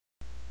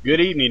Good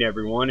evening,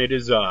 everyone. It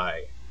is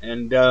I.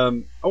 And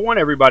I want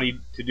everybody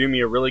to do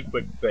me a really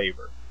quick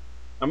favor.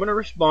 I'm going to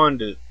respond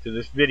to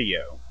this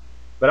video,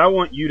 but I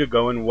want you to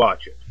go and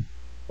watch it.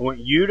 I want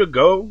you to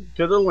go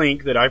to the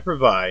link that I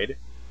provide,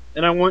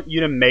 and I want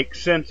you to make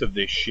sense of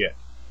this shit.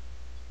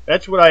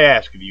 That's what I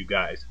ask of you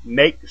guys.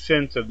 Make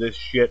sense of this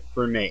shit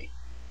for me.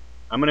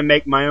 I'm going to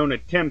make my own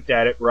attempt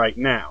at it right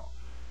now,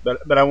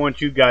 but I want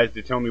you guys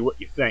to tell me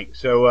what you think.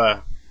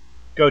 So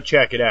go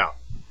check it out.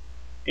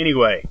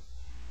 Anyway.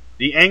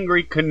 The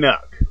Angry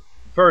Canuck.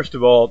 First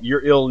of all,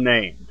 you're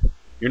ill-named.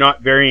 You're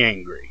not very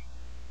angry.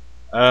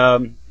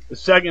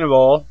 Second of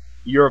all,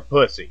 you're a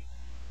pussy.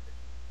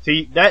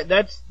 See,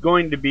 that's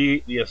going to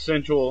be the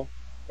essential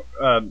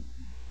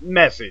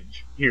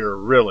message here,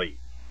 really.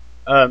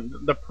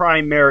 The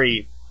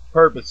primary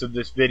purpose of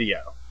this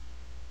video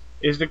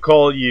is to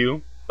call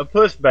you a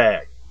puss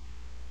bag.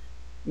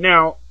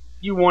 Now,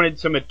 you wanted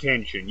some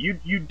attention.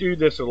 You do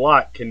this a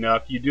lot,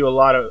 Canuck. You do a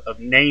lot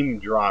of name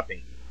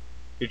dropping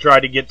to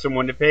try to get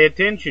someone to pay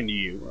attention to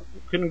you.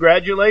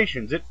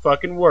 Congratulations, it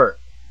fucking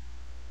worked.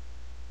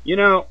 You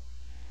know,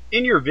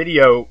 in your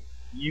video,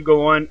 you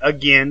go on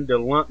again to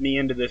lump me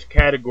into this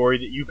category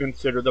that you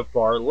consider the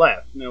far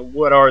left. Now,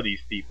 what are these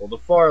people? The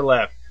far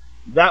left,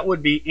 that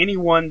would be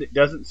anyone that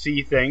doesn't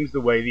see things the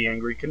way the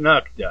Angry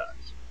Canuck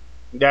does.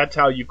 That's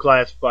how you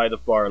classify the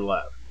far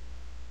left.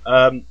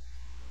 Now,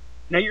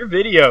 your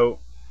video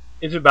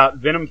is about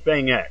Venom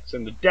Fang X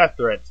and the death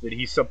threats that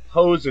he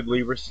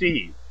supposedly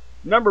received.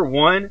 Number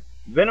one,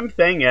 Venom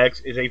Fang X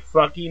is a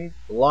fucking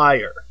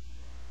liar.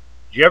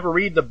 Did you ever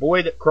read The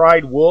Boy That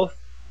Cried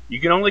Wolf? You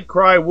can only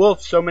cry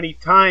wolf so many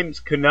times,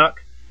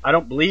 Canuck. I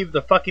don't believe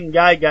the fucking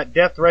guy got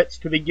death threats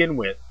to begin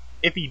with.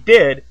 If he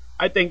did,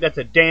 I think that's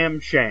a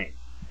damn shame.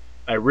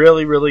 I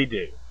really, really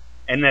do.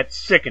 And that's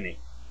sickening,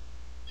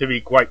 to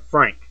be quite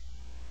frank.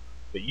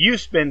 But you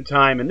spend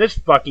time in this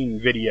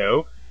fucking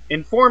video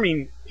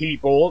informing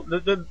people,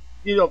 the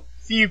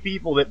few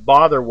people that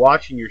bother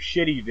watching your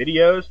shitty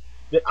videos,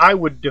 that I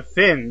would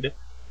defend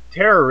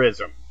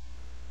terrorism,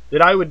 that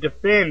I would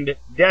defend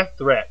death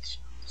threats,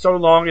 so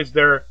long as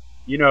they're,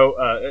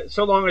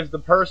 so long as the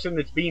person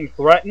that's being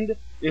threatened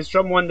is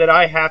someone that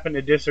I happen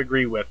to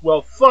disagree with.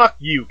 Well, fuck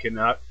you,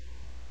 Canuck.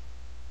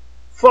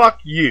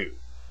 Fuck you.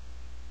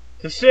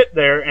 To sit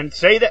there and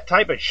say that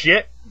type of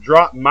shit,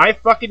 drop my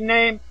fucking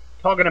name,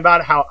 talking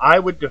about how I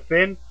would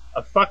defend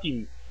a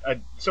fucking,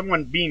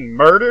 someone being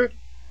murdered?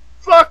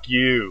 Fuck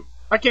you.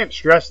 I can't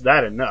stress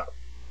that enough.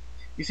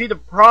 You see, the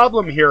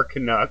problem here,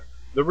 Canuck,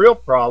 the real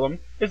problem,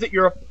 is that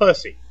you're a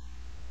pussy.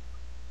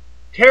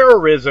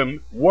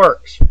 Terrorism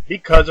works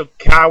because of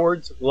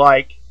cowards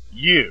like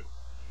you.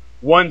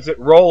 Ones that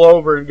roll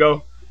over and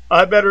go,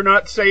 I better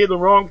not say the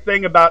wrong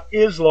thing about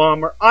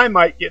Islam or I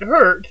might get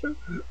hurt.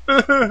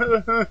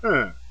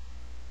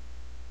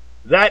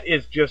 That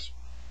is just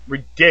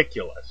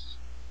ridiculous.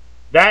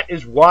 That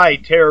is why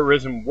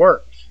terrorism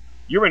works.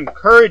 You're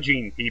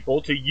encouraging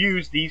people to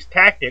use these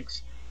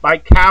tactics by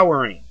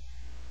cowering.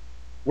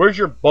 Where's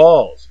your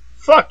balls?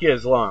 Fuck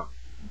Islam.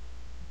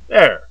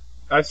 There.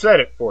 I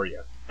said it for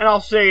you. And I'll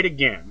say it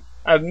again.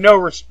 I have no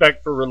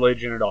respect for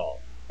religion at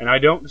all. And I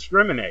don't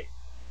discriminate.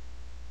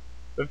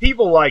 But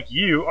people like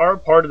you are a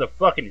part of the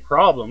fucking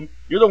problem.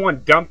 You're the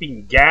one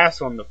dumping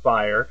gas on the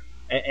fire.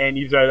 And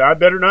you said, I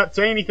better not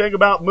say anything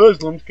about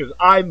Muslims because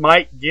I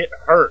might get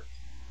hurt.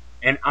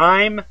 And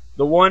I'm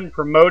the one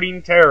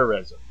promoting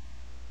terrorism.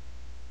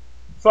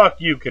 Fuck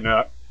you,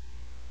 Canuck.